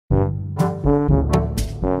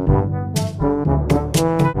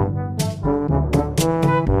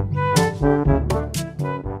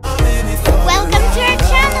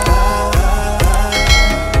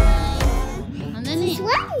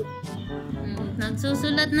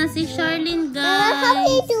Nagsusulat na si Sharline, guys. How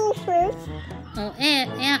do you do first? Oh,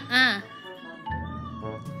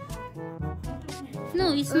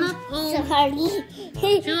 No, it's not O. Sorry.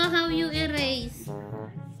 Show how you erase.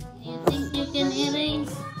 You think you can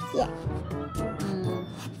erase? Yeah.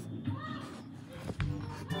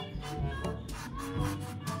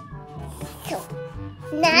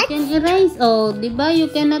 You can erase. Oh, diba? You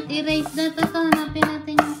cannot erase that. Ito, hanapin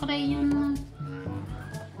natin yung crayon mo.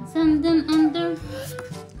 Saan dun under?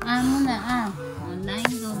 Muna.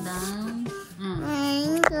 Line go down.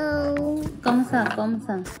 Line go. Komsa.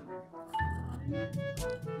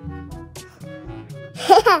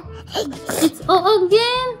 It's O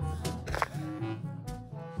again.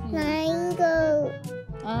 Line go.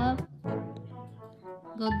 Up.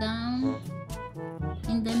 Go down.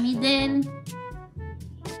 In the middle.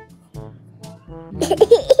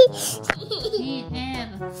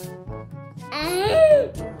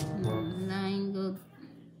 Line go.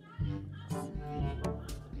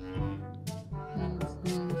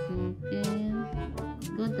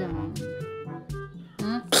 Go down.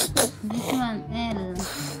 This one L.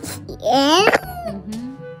 L.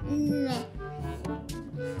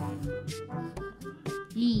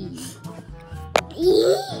 E.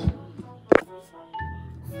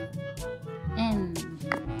 N.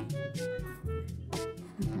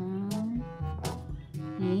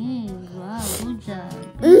 Wow, good job.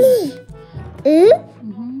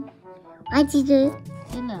 What did you do?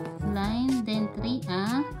 Line, then 3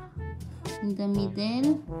 in the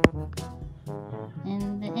middle,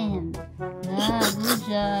 and the end. Good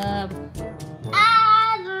job.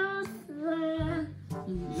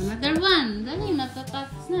 Another one. Dali,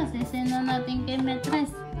 natatapos na. Sisend na natin kay Metres.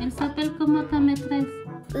 Sapel ko mo ka, Metres.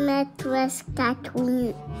 Metres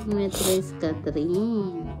Catherine. Metres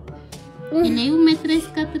Catherine. Ile yung Metres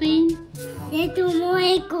Catherine? Ito mo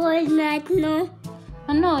ay coordinate, no?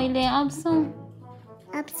 Ano? Ile absent?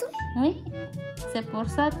 Absent? Oui. C'est pour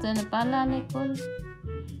ça que tu n'es pas là à l'école.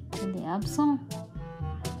 Elle est absente.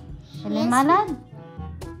 Elle est malade.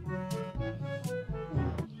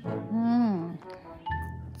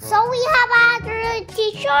 So we have other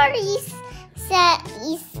teacher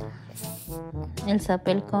Elle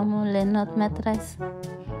s'appelle comment les notre maîtresse?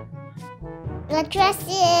 Maîtresse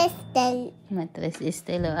Estelle. Maîtresse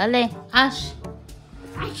Estelle. Allez, H.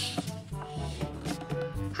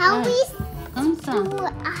 How is comme ça?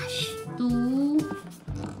 H? 2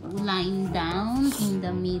 line down in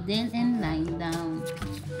the middle and line down.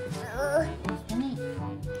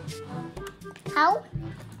 How?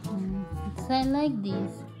 It's like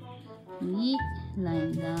this.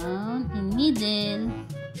 Line down in middle.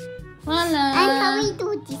 Voila. And how we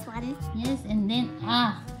do this one? Yes, and then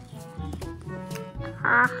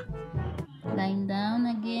line down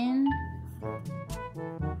again.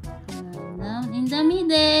 Line down in the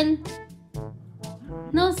middle.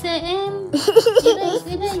 No, say M.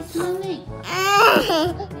 Erase, mommy.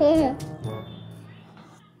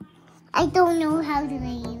 I don't know how to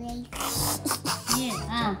erase.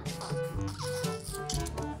 Yeah,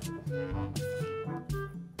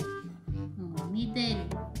 middle.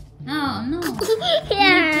 No.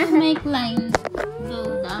 Yeah. You make line.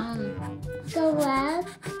 Go down. Go up.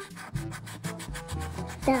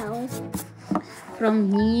 Down.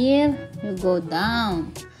 From here, you go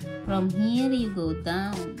down. From here, you go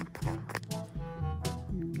down.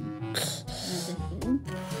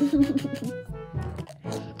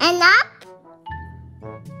 And up?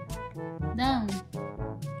 Down.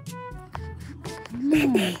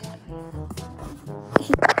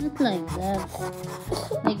 Not like that.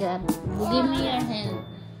 Like that. Give me your hand.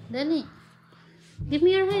 Dali. Give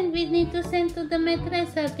me your hand. We need to send to the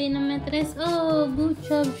maîtresse. Sabi ng maîtresse. Oh, good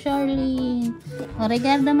job, Sharline. Oh,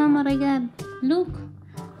 regarda, mama, regard. Look.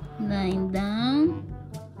 Line down.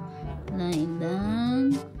 Line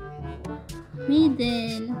down.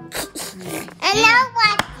 Middle. And now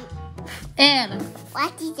what? R.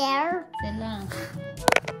 What is there? Sila.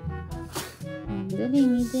 Dali,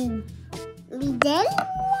 middle. Middle?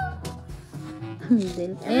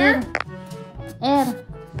 Middle. R.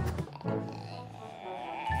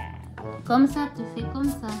 Comme ça, tu fais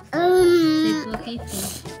comme ça. C'est toi qui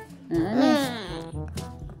fais. Allez.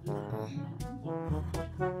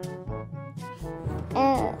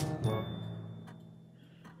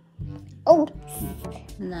 Oh.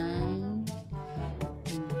 Line.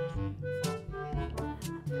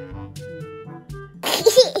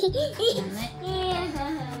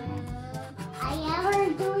 I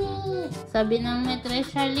ever do it. Sabi ng Maitre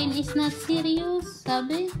Sharline is not serious.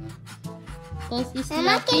 Sabi. Because it's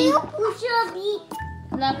Mama, can you push a bit?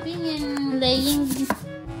 laughing and laying.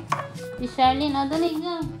 Si Sharline, dali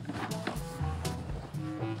go.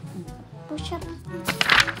 push up.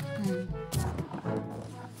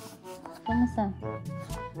 Kamusta?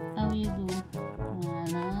 How you do?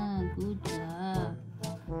 Wala, good job.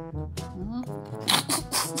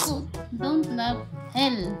 Oh. Don't laugh.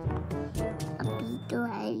 L. Apito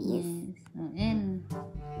Aries. Yes.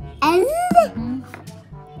 L.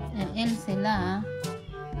 L. L sila, ha?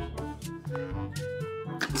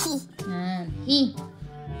 E.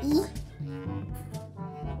 E.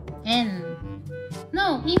 N.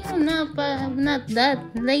 No, E muna pa. Not that.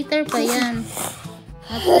 Later pa yan.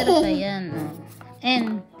 After pa yan.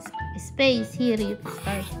 N. Space. Here. You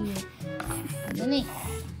start here. Dali.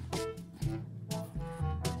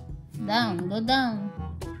 Down. Go down.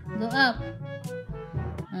 Go up.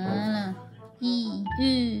 E.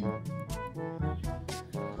 U.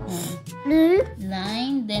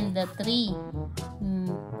 Line. Then the 3.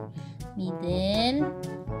 Middle.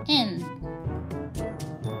 N.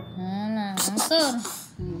 Angkor.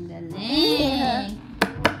 Galing.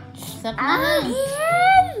 Stop na lang.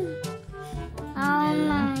 Oh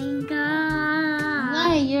my God.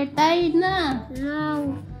 Why? You're tired na.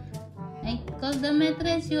 No. I call the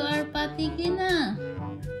mattress. You are fatigued na.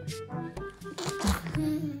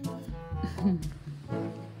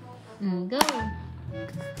 Go.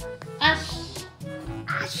 Ash.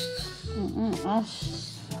 Ash. Ash.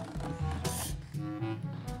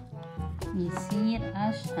 You see your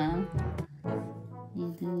ash, huh?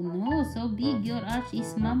 You do know. So big. Your ash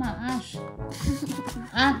is Mama Ash.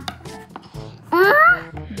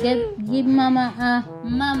 Give Mama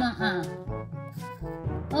Mama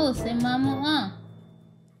Oh, say Mama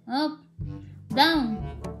Up. Down.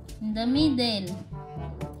 In the middle.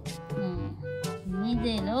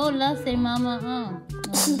 Middle. Oh, last say Mama Oh,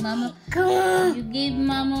 Mama. You give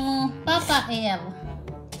Mama Papa air.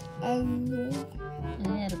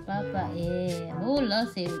 Air, Papa air. Oh,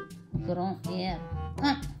 last say Grand air.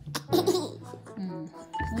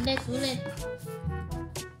 Ulit.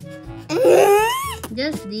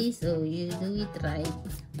 Just this. Oh, you do it right.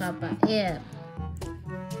 Papa air.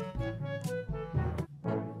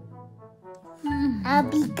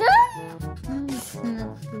 Abigail? No, it's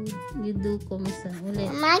not good. You do kumusta. Ulit.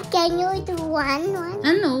 Ma, can you do one?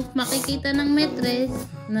 Ano? Makikita ng mattress.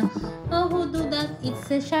 Na, oh, who do that? It's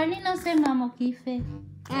a Sharline o si Mama Kife?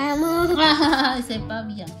 Si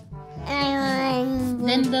Pabia.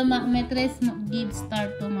 Then the mattress give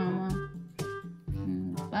start to Mama.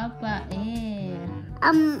 Papa,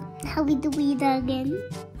 How we do it again?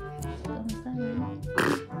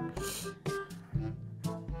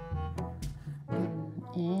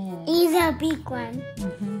 Is a big one.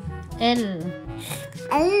 L.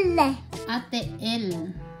 L. Ate L.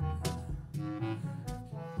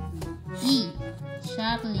 E.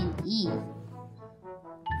 Sharline E.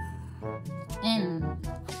 N.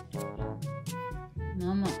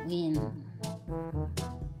 Mama Win.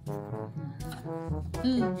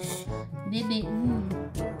 U. Baby U.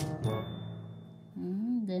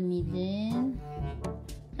 The middle.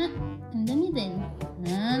 In the middle.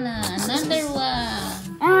 Another one.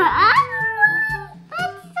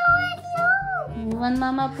 That's so low. You want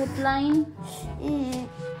Mama put line?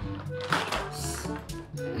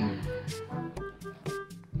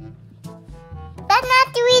 But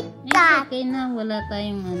not with that. Okay na, wala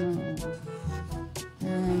tayong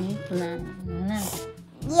new plan.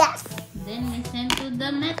 Yes. Then we send to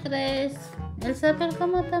the mattress. Elsa,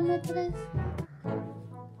 welcome to mattress.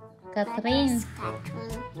 Catherine.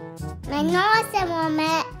 My nose is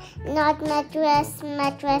not mattress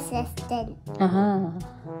still.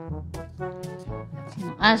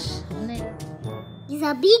 Ash. Ulit. It's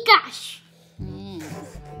a big ash.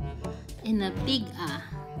 Yes. In a big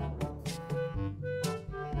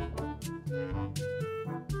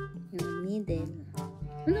in the middle.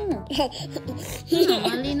 Ano?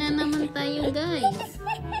 Mali na naman tayo, guys.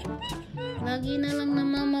 Lagi na lang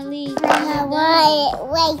namamali. Wait.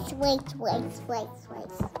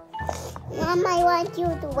 Mom, I want you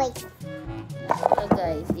to wait. So,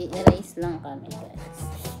 guys, i-erase lang kami, guys.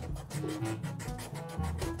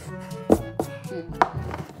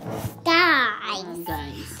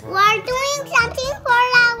 Guys. We're doing something for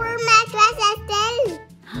our mattress still.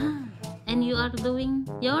 And you are doing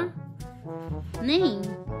your name?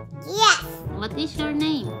 Yes. What is your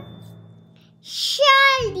name?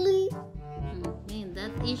 Sharline. Okay,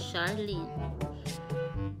 that is Sharline.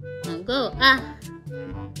 Now go.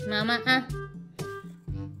 Mama,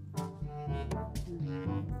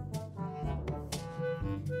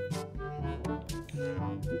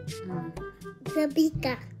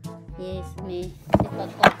 Sabika. Yes, may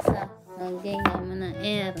sipag-oksa. Okay, nga mo na.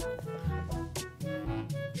 R.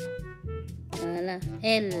 Wala.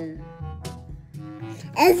 L.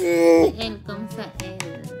 L kung sa L.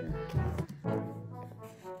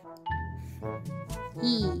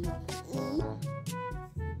 E.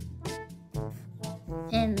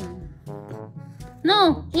 N.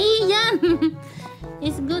 No! E yan!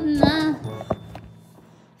 It's good na.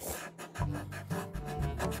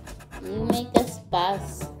 You make us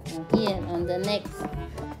pass. Here, on the next.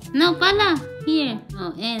 No, pala. Here.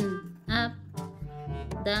 Oh, N. Up.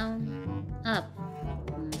 Down. Up.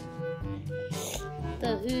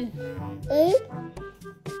 Ito, U.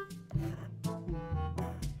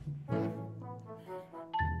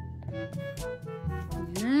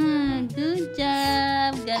 Good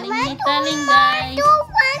job. Galing ni Taling, guys. Do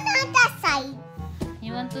one on the side.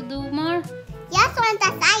 You want to do more? Yes, on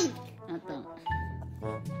the side. Ito.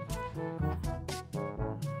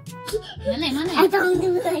 Malay. I don't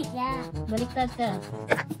do like that. Baliktad ka.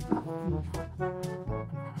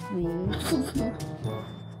 Wait.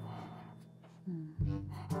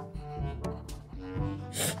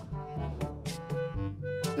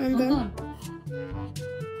 And then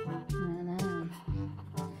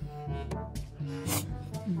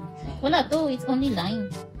wala to, it's only line.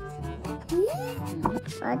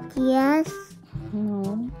 but yes.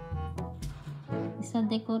 No. It's a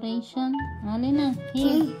decoration. Alin na.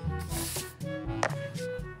 Here.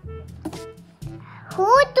 Who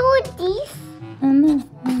do this? Ano?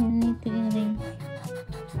 I need to erase.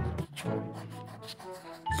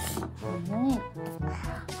 Alright.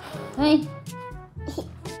 Ay!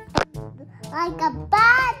 Like a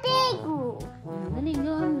barbecue. Dali,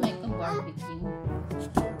 go on like a barbecue.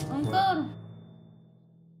 Encore!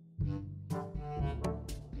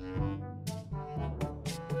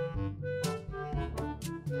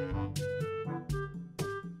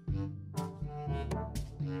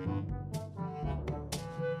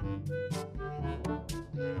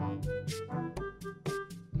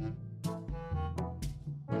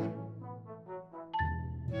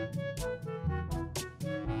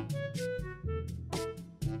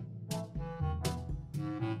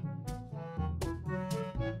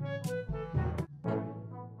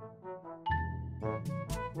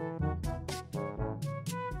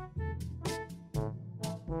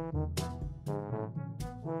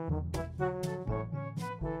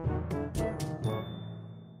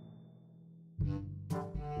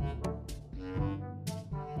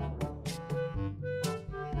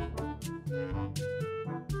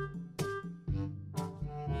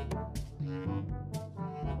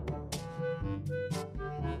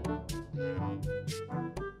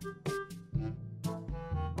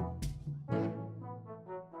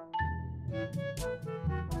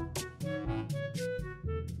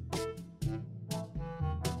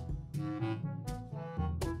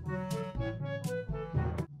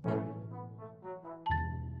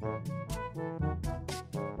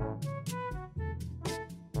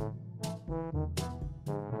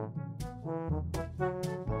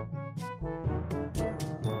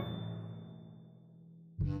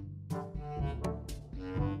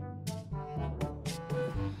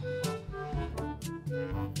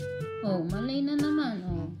 Oh, malay na naman.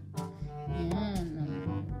 Oh. Yan.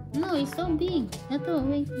 Oh. No, it's so big. Ito,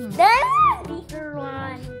 wait. Then bigger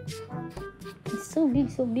one. It's so big.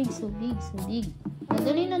 Oh,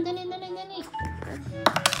 dali.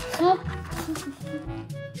 Hop.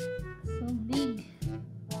 So big.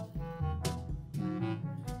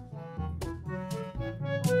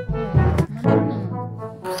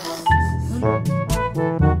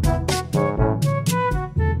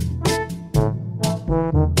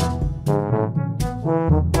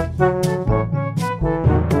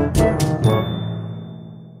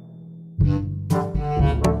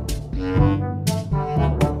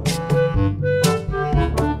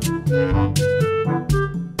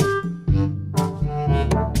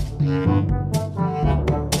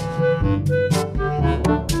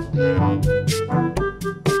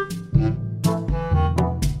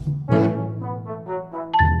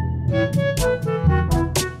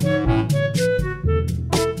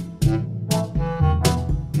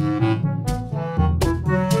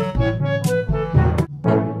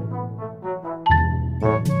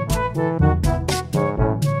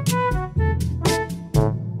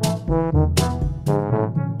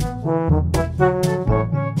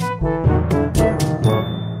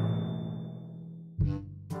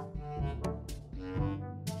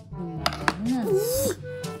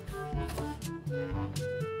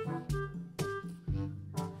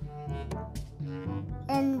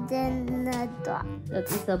 And then the dot. That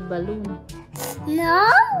is a balloon.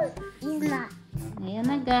 No, it's not. Ayan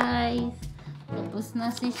na, guys. Tapos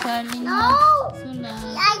na si Sharline. No!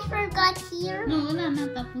 Sulat. I forgot here. No, wala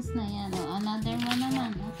na. Tapos na yan. Oh, another one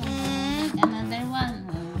naman. Okay. Another one.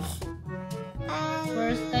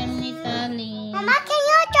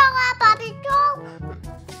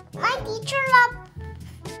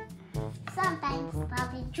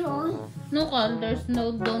 colors.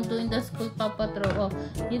 No, don't do in the school, Papa draw. Oh,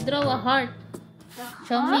 you draw a heart.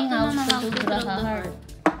 Show me how to draw a heart.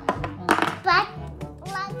 But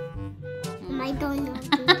like, I don't know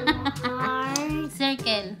to do heart.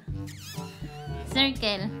 Circle.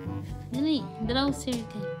 Circle. Dali, draw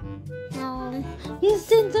circle. No. You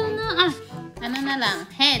said na. Ano na lang?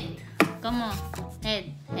 Head. Come on.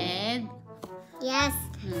 Head. Head. Yes,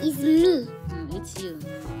 it's me. It's you.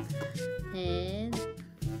 Head.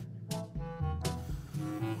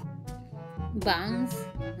 Bangs.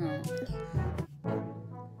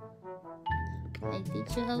 I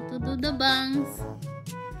teach you how to do the bangs.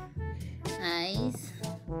 Eyes.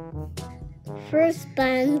 First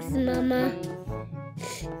bangs, Mama.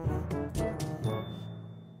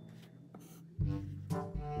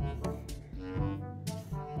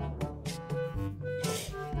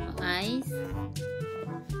 Eyes.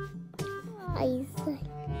 Eyes.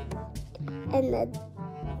 And then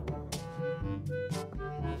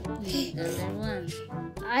The other one.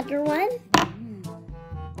 other one.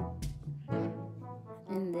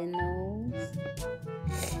 And the nose.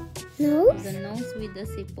 Nose. The nose with the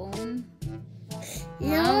sipon.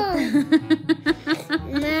 No.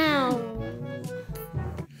 No.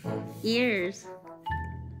 Ears.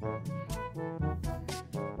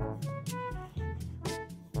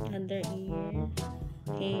 Other ear.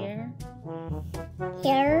 Hair.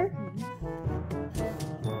 Hair.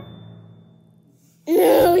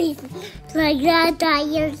 No, it's like that.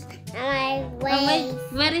 Tires. My Wait,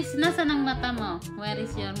 waist. where is, nasa ng mata mo? Where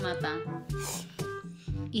is your mata?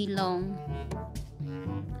 Ilong.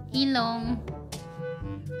 Ilong.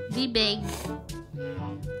 Bibig.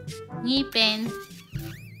 Ngipin.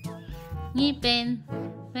 Ngipin.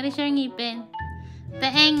 Where is your ngipin?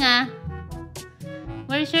 Tenga.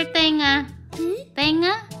 Where is your tenga?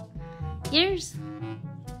 Tenga? Ears?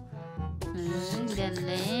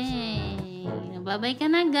 Galing. Bye-bye ka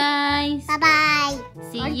na, guys. Bye-bye.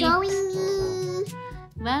 See For you. joining me.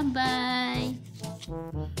 Bye-bye.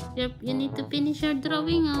 You need to finish your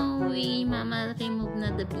drawing. Oh, Mama remove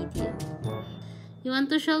na the video. You want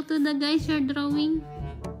to show to the guys your drawing?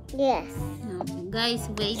 Yes. No. Guys,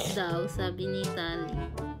 wait daw, sabi ni Tali.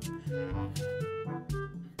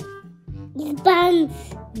 It's bangs.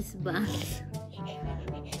 His bangs.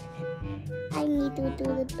 I need to do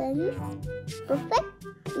the bangs. Perfect.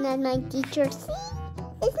 Not my teacher. See?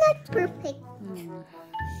 It's not perfect.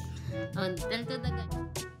 Oh, tell to the guys.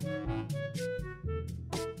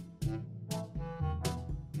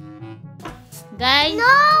 Guys! No,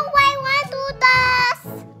 I want to do this.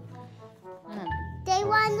 Ano? They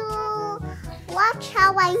want to watch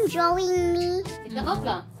how I'm drawing me. Ikakop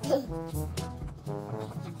lang.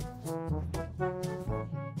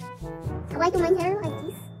 How I do my hair like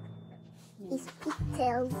this? These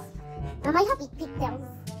pigtails. Mama, I have big pigtails.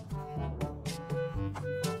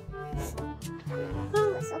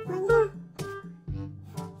 What's up, my hair?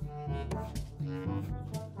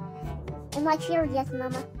 And my hair, yes,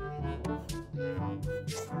 Mama. No.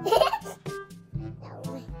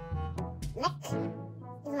 Neck.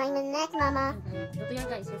 Is my neck, Mama. Go to your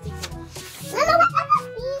guys, your teacher. No, no, wait, I'm not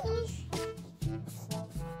finished.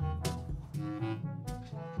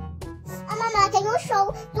 Mama, can you show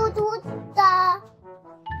to do the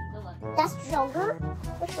shoulder?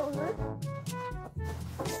 The shoulder.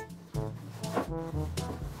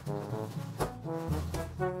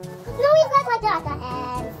 No, it's not like that. The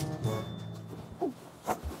hand.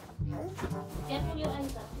 Careful your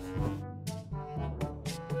eyes up.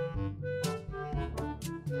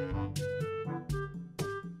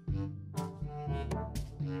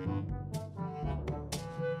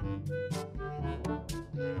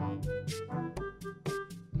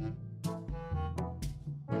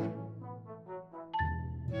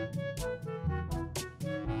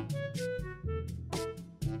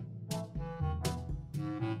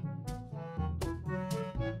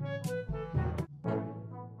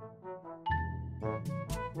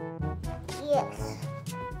 Yes.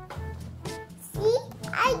 See,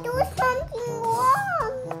 I do something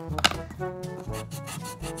wrong.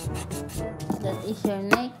 That is your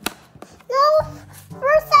neck. No,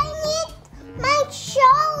 first I need my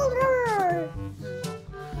shoulder.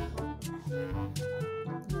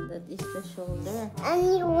 And that is the shoulder.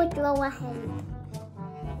 And you would draw a hand.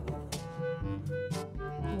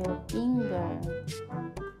 Your finger.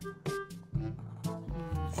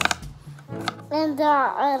 And the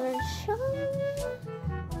other shoulder.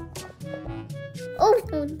 Oh,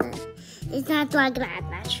 no, no. It's not like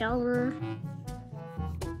that shoulder.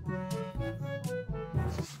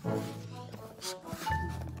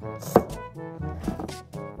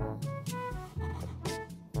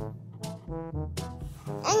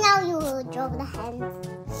 And now you to draw the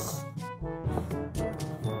hands.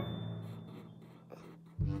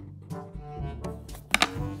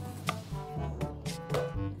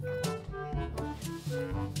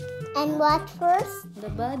 And what first? The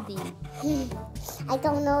body. I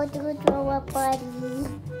don't know to draw a body.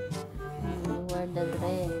 You wear the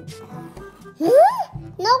dress.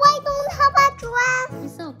 No, I don't have a dress.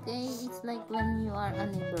 It's okay. It's like when you are an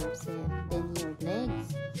anniversary. Then your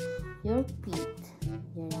legs, your feet,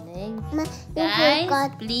 your legs.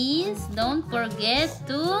 Guys, please don't forget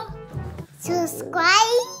to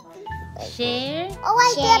subscribe, share,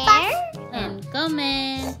 and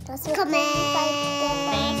comment.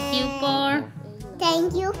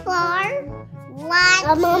 Thank you for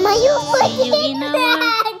watching. Mama, you see you in our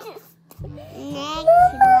next